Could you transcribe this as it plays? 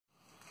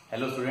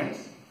Hello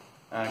students,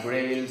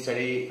 today we will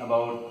study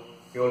about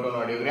pure tone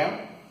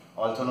audiogram,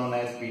 also known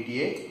as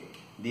PTA.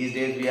 These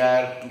days we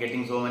are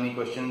getting so many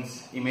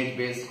questions, image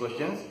based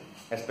questions,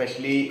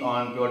 especially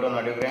on pure tone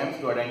audiograms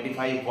to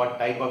identify what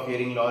type of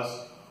hearing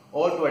loss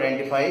or to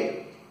identify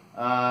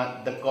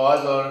the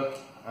cause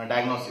or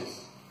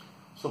diagnosis.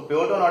 So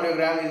pure tone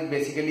audiogram is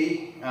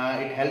basically,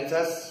 it helps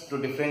us to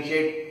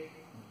differentiate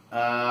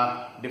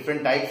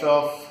different types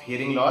of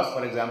hearing loss.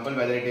 For example,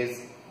 whether it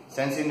is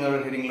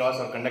sensorineural hearing loss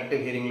or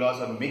conductive hearing loss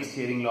or mixed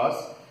hearing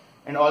loss,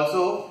 and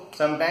also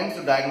sometimes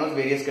to diagnose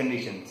various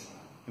conditions.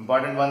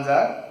 Important ones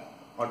are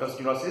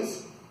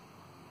otosclerosis,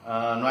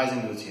 noise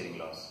induced hearing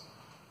loss.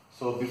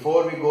 So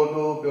before we go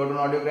to pure tone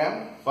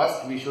audiogram,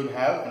 first we should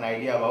have an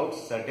idea about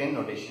certain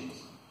notations.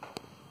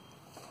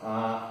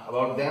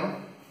 About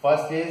them,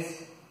 first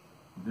is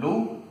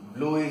blue.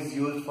 Blue is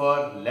used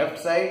for left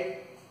side,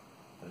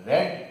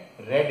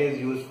 red is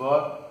used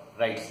for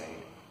right side.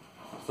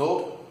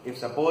 So if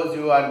suppose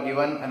you are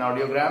given an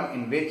audiogram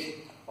in which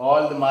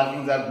all the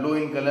markings are blue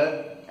in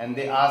color and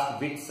they ask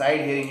which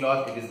side hearing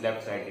loss, it is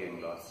left side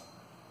hearing loss.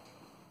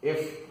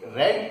 If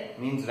red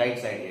means right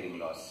side hearing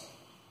loss.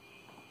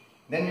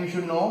 Then you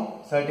should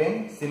know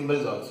certain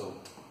symbols also.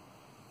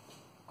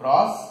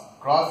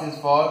 Cross is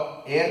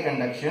for air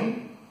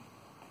conduction,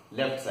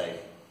 left side.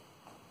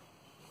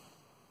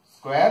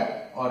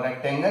 Square or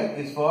rectangle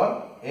is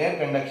for air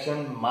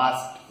conduction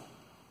masked,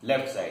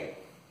 left side.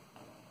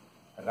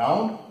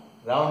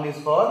 Round is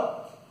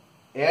for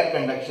air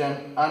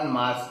conduction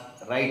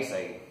unmasked, right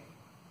side.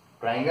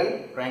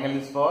 Triangle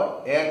is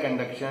for air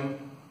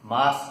conduction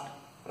masked,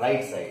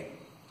 right side.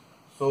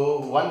 So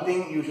one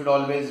thing you should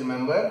always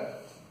remember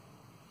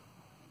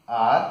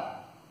are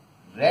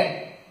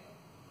red,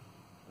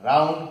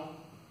 round,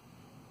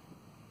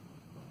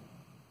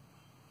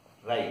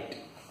 right.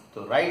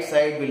 So right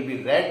side will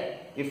be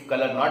red. If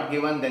color not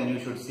given, then you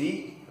should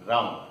see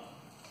round.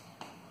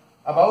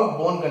 About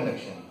bone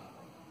conduction.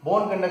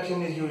 Bone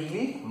conduction is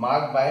usually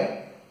marked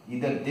by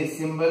either this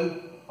symbol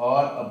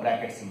or a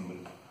bracket symbol.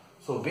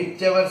 So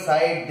whichever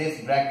side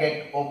this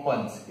bracket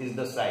opens is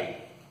the side.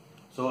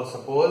 So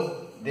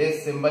suppose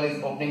this symbol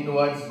is opening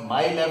towards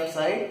my left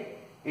side,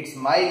 it's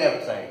my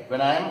left side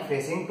when I am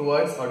facing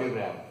towards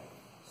audiogram.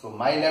 So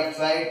my left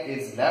side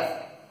is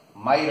left,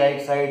 my right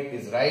side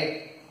is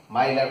right,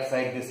 my left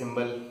side, this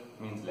symbol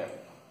means left.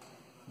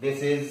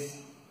 This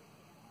is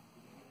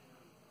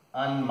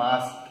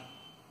unmasked,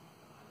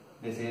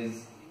 this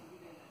is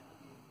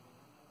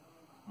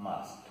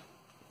masked.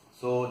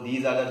 So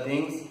these are the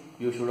things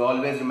you should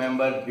always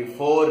remember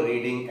before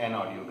reading an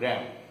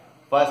audiogram.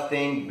 First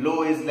thing,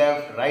 blue is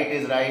left, right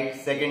is right.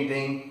 Second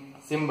thing,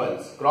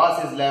 symbols.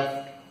 Cross is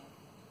left,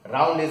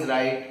 round is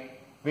right.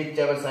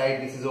 Whichever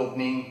side this is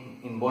opening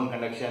in bone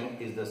conduction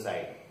is the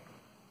side.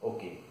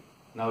 Okay.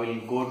 Now we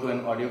will go to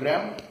an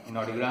audiogram. In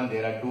audiogram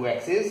there are two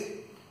axes.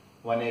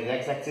 One is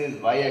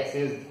x-axis,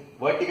 y-axis,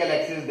 vertical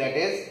axis, that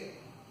is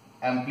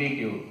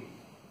amplitude.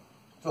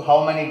 So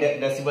how many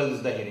decibels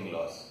is the hearing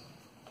loss?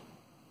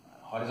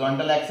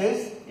 Horizontal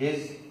axis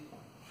is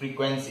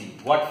frequency.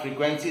 What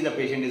frequency the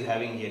patient is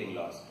having hearing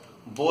loss.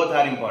 Both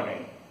are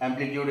important.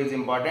 Amplitude is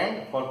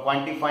important for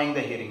quantifying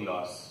the hearing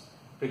loss.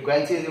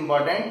 Frequency is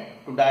important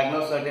to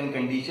diagnose certain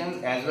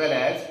conditions as well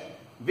as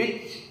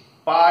which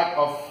part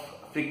of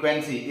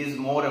frequency is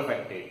more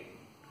affected.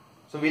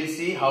 So we'll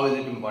see how is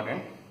it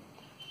important.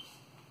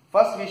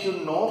 First we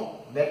should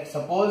know that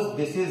suppose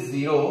this is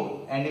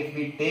 0 and if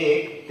we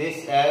take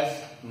this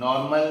as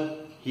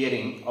normal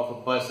hearing of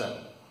a person.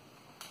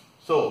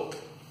 So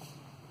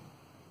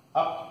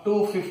up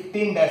to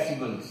 15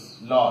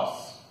 decibels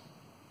loss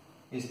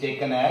is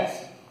taken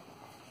as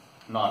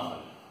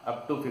normal.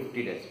 Up to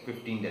 15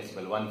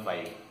 decibel,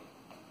 15.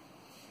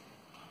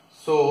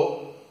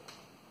 So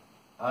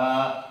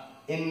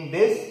in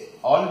this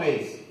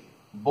always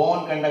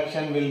bone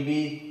conduction will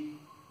be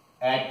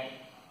at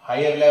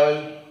higher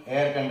level,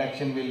 air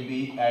conduction will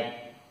be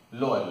at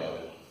lower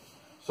level.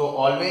 So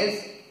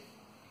always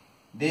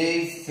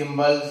these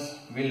symbols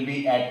will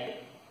be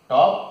at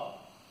top,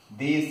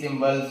 these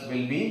symbols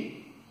will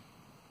be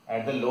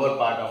at the lower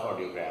part of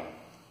audiogram.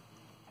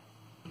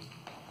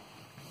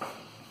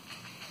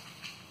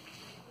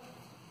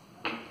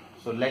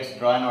 So let's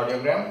draw an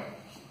audiogram.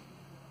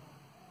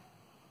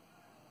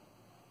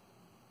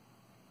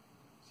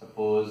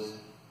 Suppose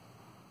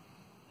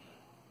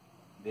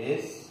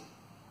this.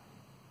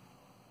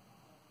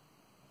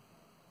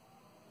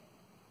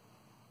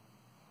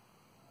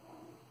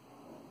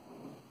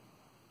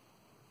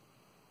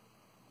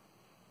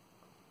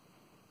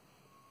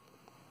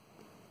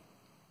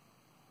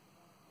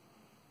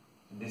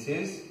 This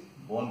is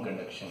bone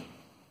conduction.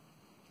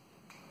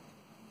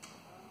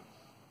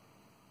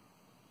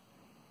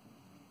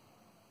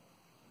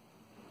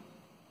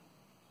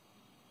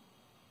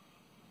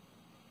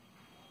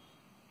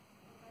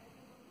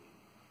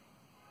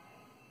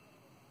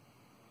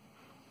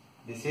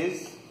 This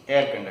is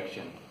air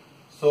conduction.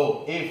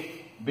 So if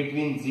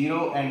between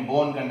 0 and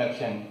bone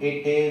conduction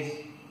it is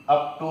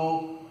up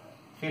to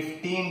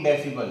 15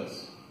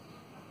 decibels,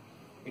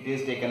 it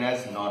is taken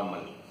as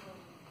normal.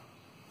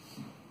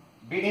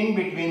 In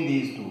between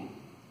these two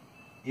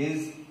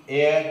is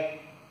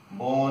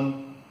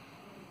air-bone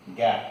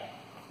gap.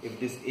 If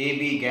this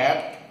AB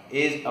gap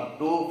is up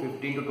to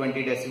 15 to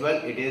 20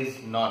 decibel, it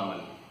is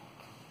normal.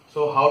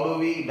 So how do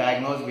we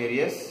diagnose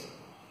various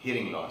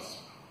hearing loss?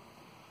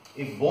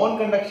 If bone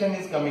conduction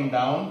is coming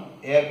down,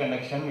 air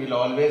conduction will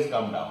always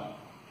come down.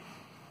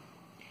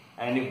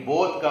 And if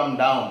both come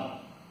down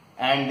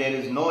and there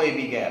is no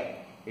AB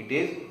gap, it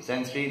is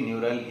sensory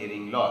neural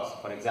hearing loss.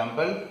 For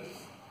example,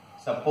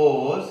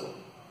 suppose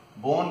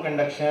bone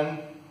conduction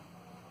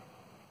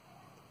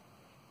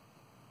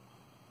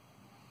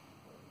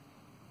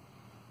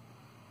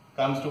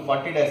comes to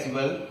 40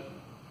 decibel,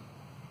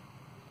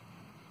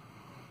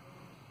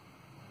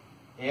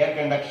 air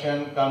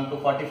conduction comes to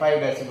 45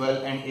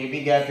 decibel and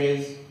AB gap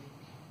is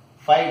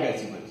 5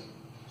 decibels.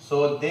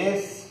 So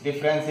this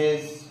difference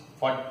is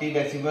 40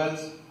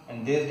 decibels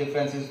and this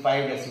difference is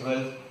 5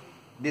 decibels.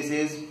 This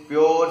is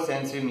pure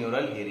sensory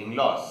neural hearing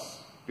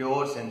loss.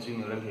 Pure sensory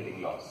neural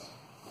hearing loss.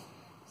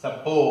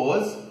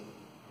 Suppose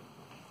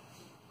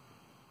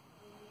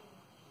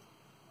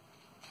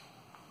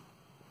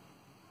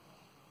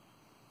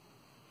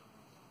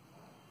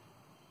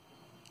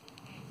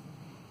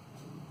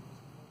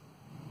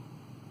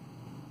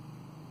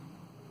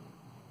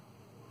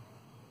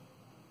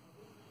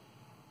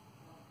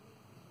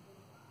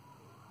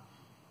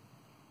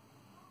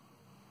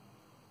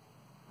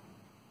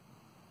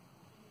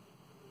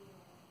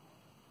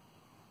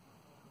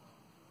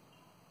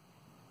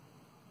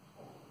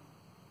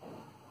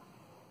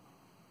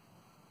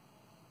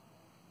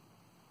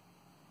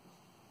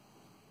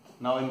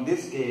now in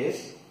this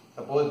case,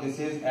 suppose this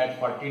is at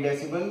 40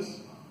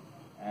 decibels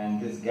and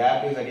this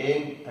gap is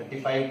again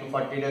 35 to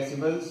 40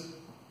 decibels.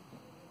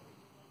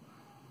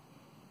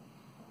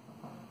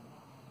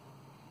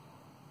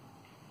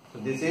 So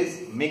this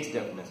is mixed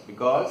deafness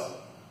because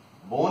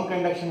bone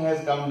conduction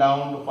has come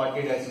down to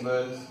 40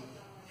 decibels.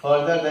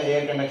 Further the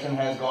air conduction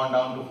has gone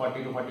down to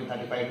 40 to 40,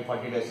 35 to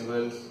 40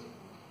 decibels.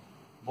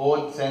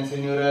 Both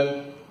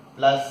sensorineural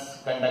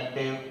plus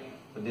conductive.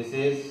 So this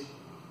is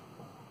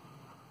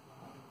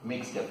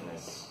mixed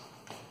deafness.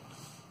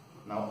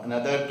 Now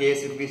another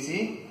case if we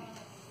see,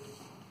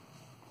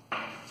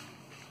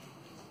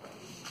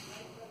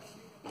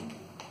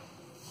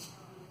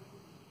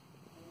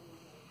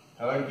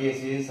 third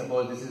case is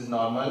suppose this is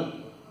normal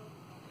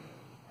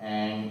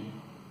and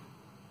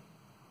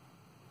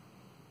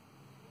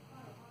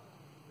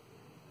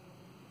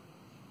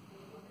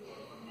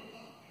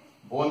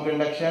bone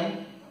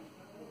conduction,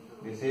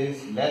 this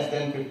is less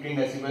than 15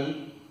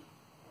 decibel.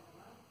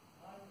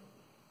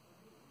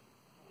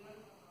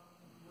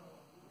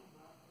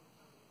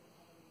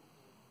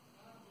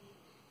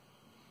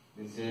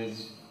 This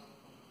is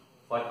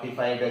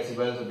 45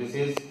 decibels. So this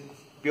is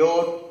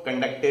pure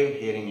conductive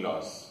hearing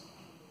loss.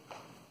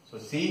 So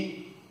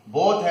see,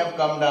 both have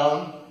come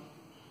down.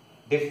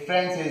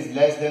 Difference is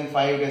less than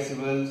 5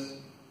 decibels.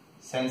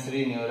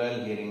 Sensory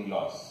neural hearing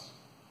loss.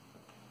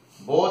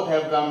 Both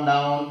have come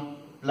down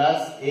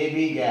plus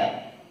AB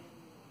gap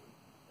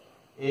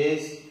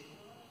is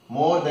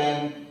more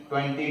than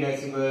 20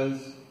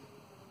 decibels.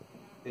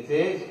 This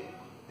is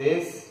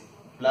this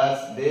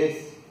plus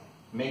this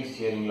mixed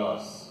hearing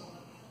loss.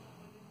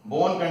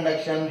 Bone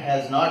conduction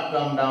has not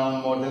come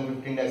down more than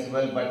 15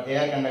 decibel, but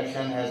air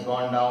conduction has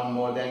gone down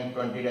more than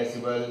 20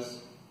 decibels.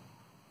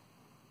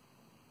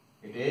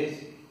 It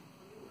is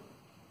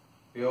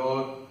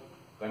pure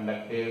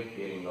conductive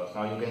hearing loss.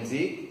 Now you can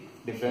see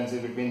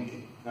differences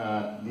between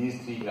these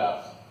three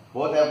graphs.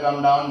 Both have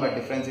come down, but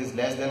difference is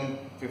less than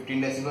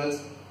 15 decibels.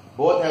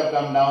 Both have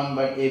come down,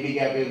 but AB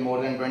gap is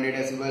more than 20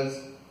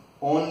 decibels.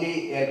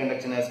 Only air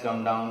conduction has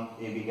come down,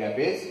 AB gap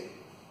is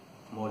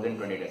more than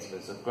 20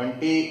 decibels. So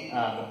 20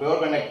 pure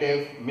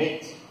conductive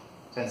mixed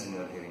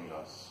sensorineural hearing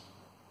loss.